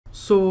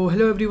So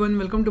hello everyone,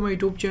 welcome to my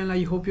YouTube channel.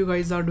 I hope you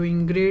guys are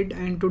doing great,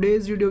 and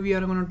today's video we are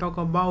going to talk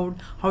about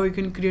how you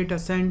can create a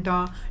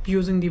Santa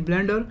using the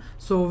Blender.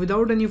 So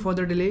without any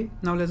further delay,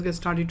 now let's get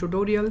started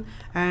tutorial.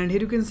 And here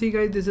you can see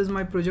guys, this is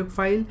my project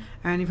file,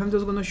 and if I'm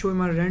just going to show you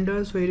my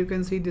render, so here you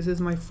can see this is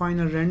my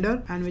final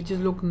render and which is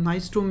look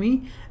nice to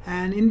me.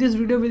 And in this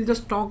video we'll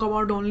just talk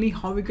about only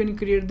how we can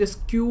create this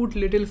cute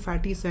little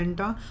fatty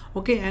Santa,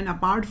 okay? And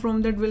apart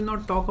from that, we'll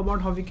not talk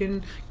about how we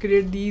can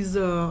create these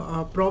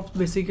props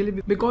basically,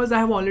 because I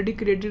have already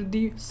created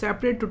the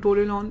separate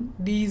tutorial on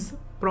these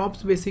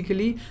props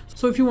basically.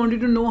 So if you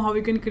wanted to know how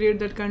we can create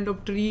that kind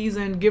of trees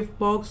and gift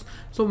box,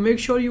 so make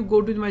sure you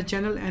go to my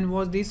channel and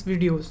watch these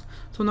videos.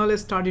 So now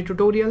let's start the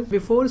tutorial.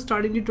 Before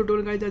starting the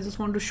tutorial guys, I just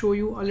want to show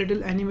you a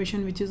little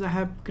animation which is I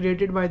have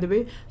created by the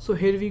way. So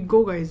here we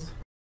go guys.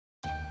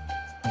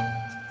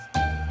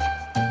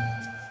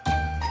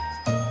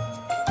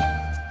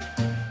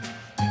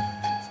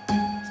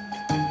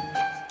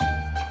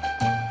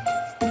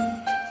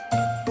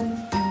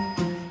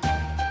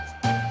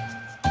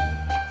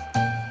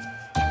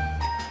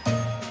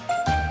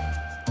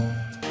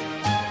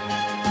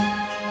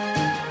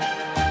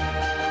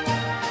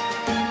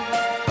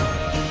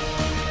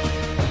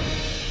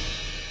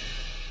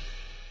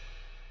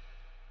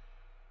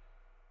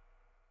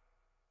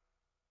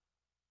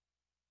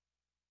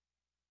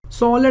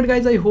 So alright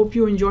guys, I hope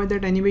you enjoyed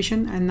that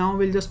animation, and now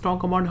we'll just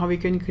talk about how we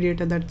can create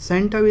that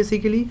Santa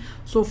basically.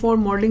 So for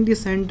modeling the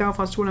Santa,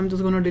 first of all I'm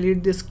just going to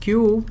delete this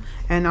cube,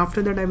 and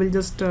after that I will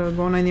just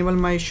go and enable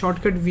my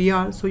shortcut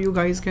VR, so you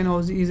guys can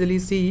also easily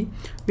see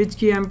which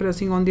key I'm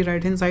pressing on the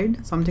right hand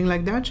side, something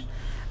like that.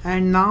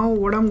 And now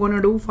what I'm going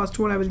to do, first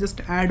of all I will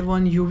just add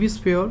one UV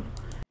sphere.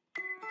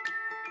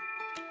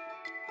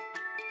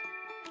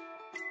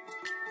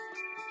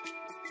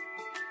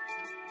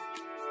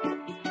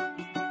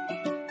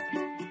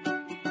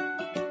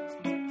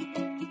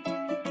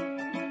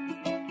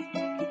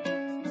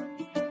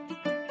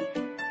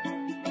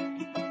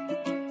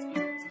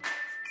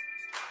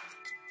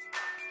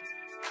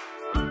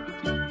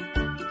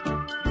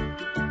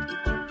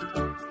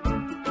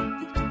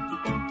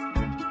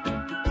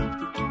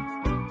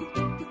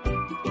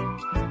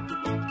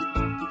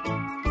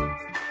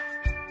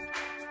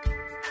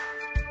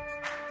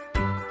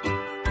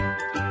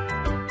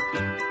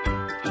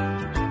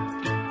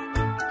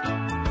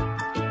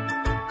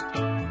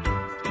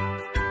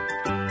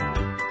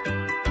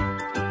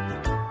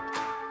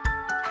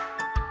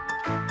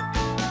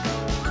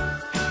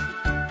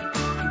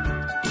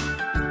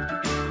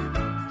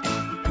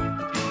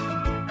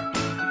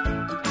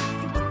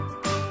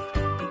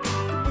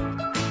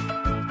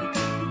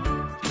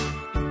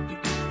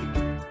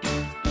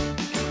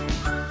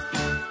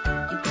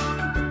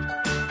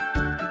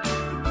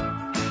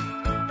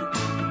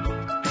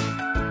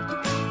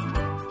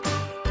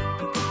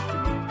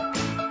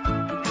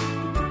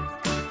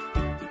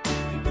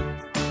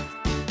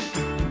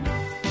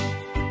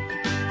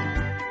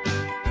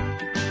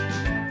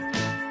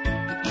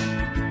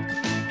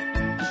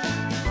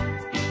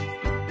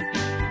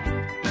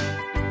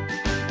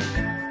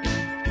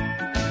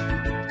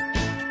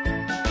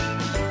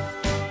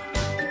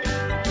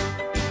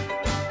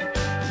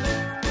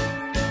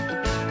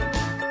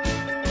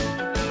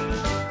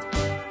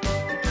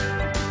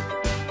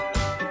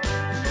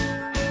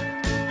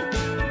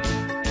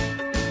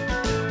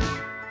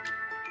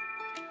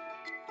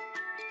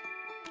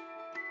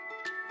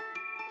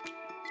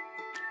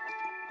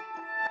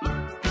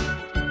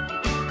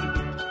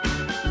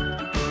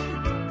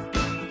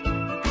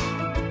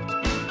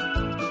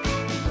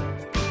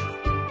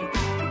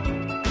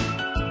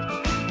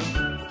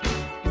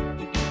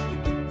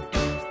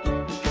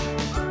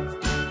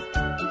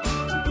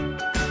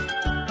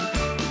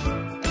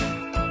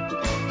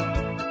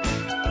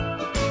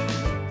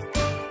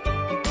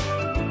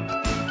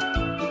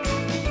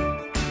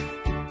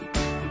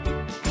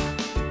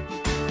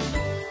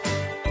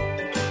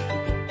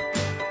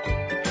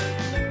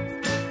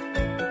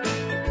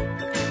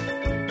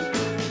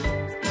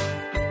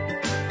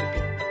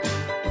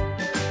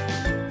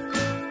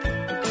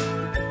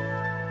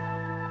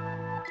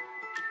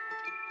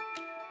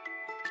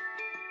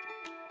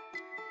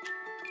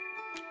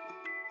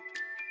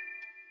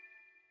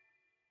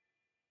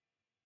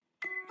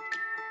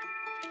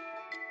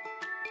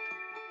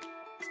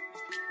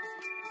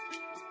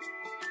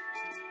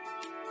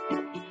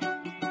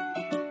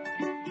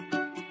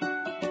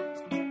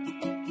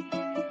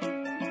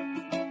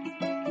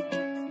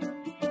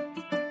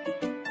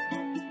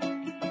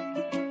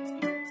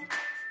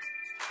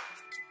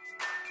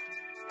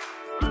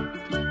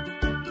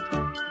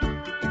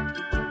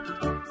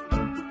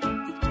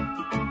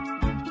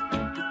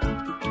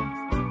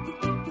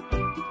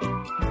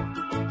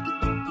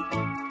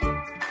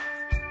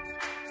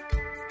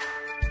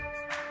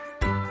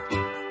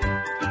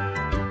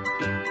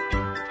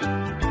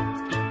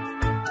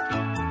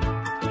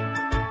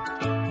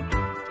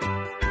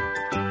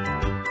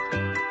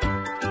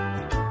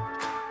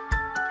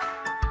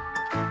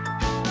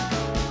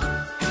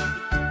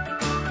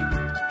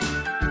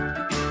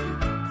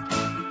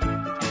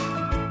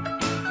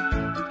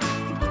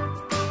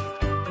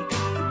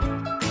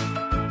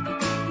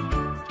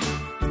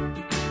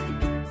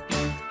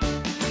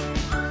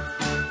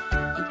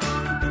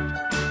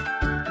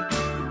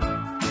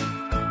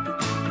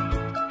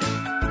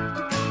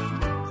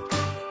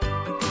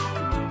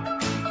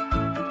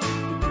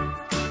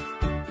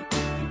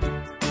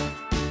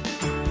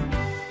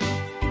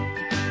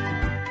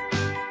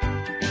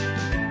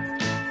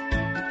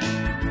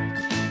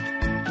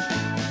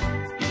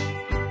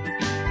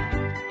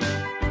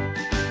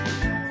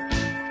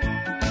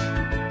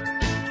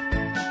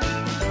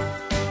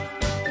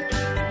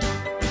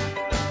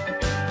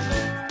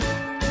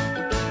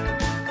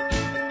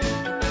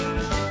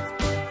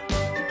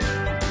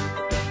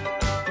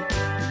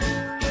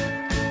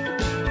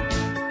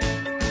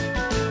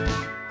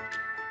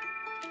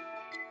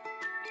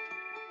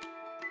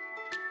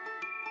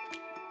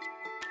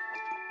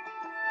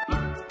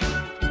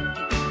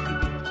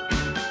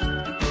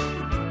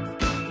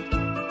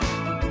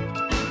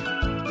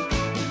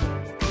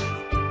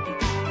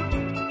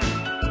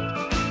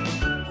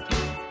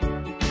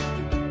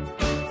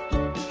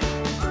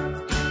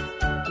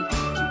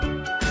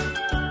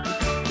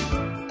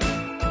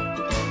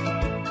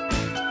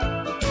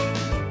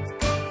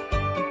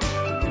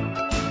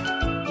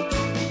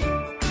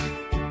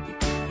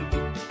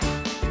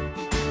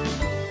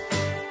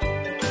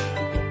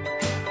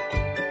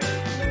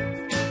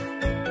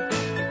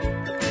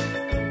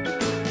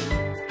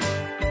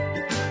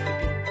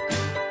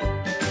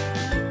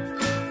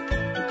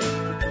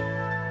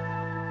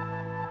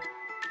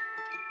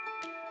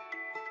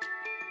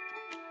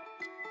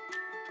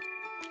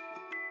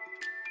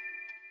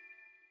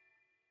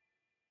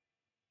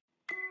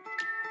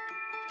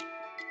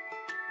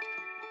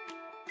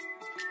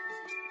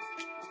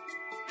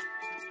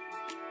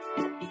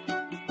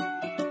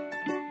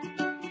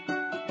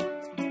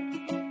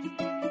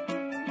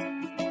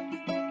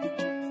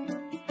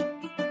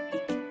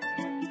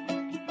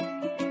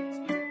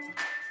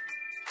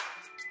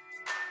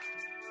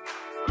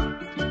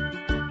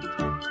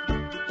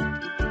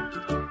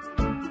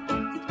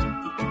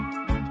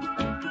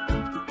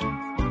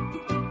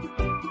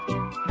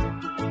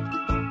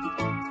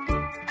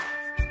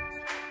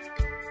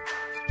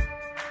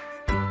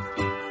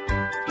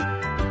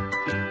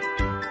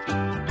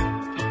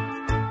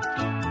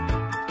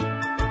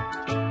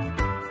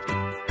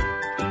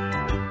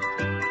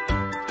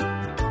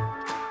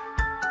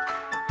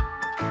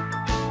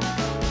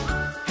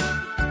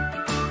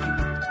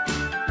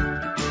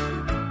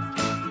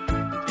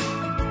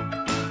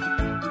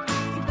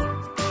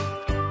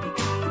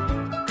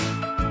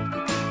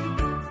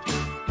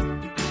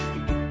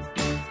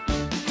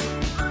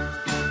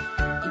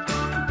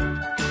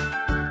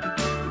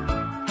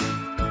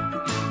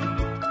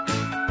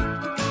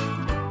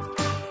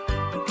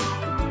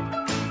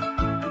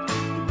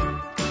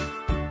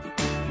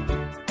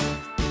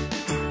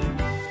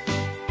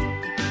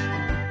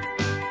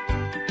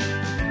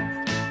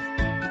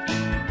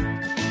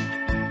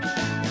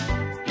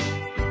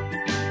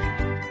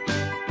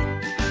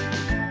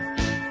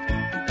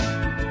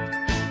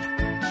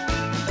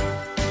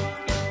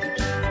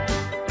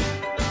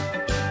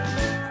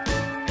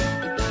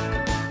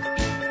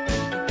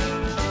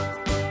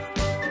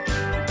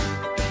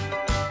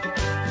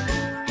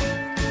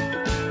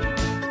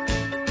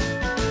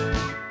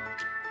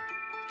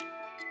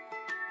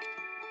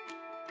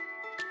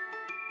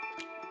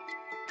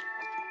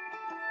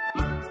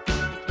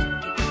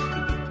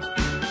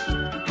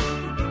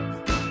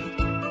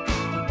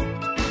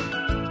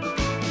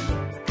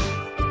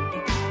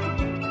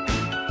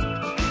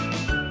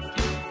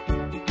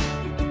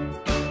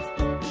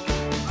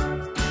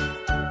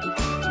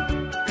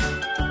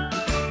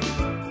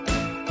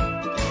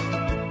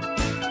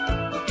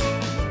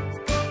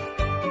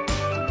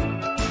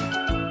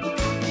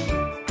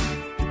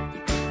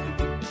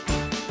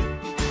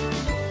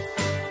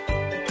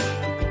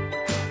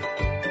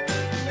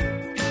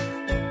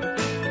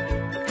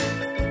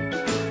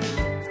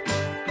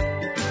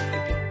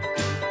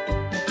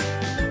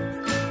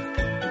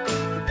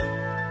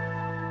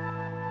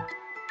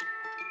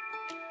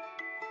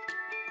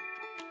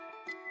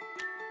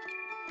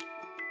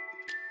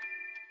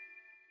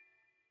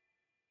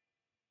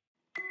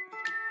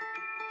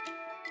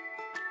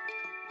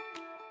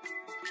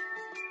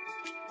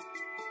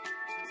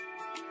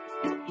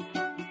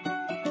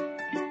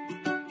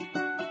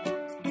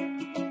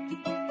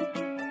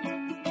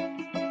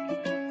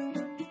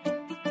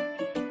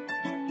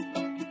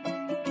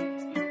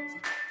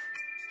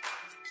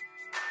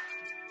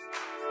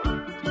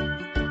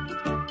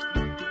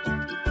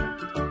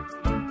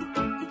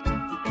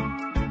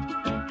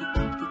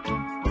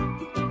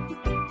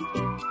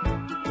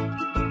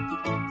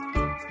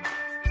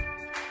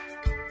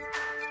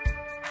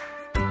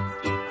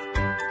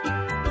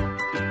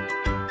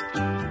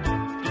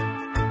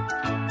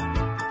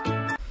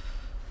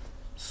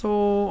 So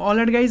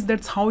alright guys,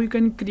 that's how you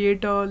can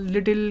create a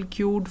little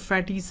cute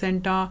fatty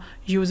Santa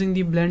using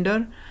the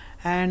Blender.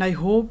 And I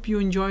hope you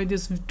enjoy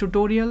this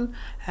tutorial,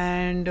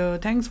 and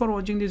thanks for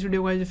watching this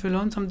video guys. If you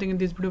learned something in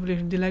this video, please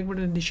hit the like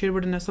button, the share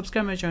button, and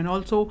subscribe my channel.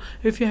 Also,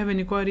 if you have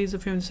any queries,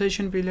 if you have a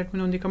suggestion, please let me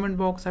know in the comment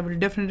box. I will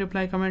definitely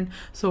reply comment.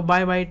 So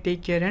bye bye,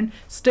 take care and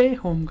stay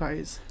home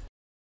guys.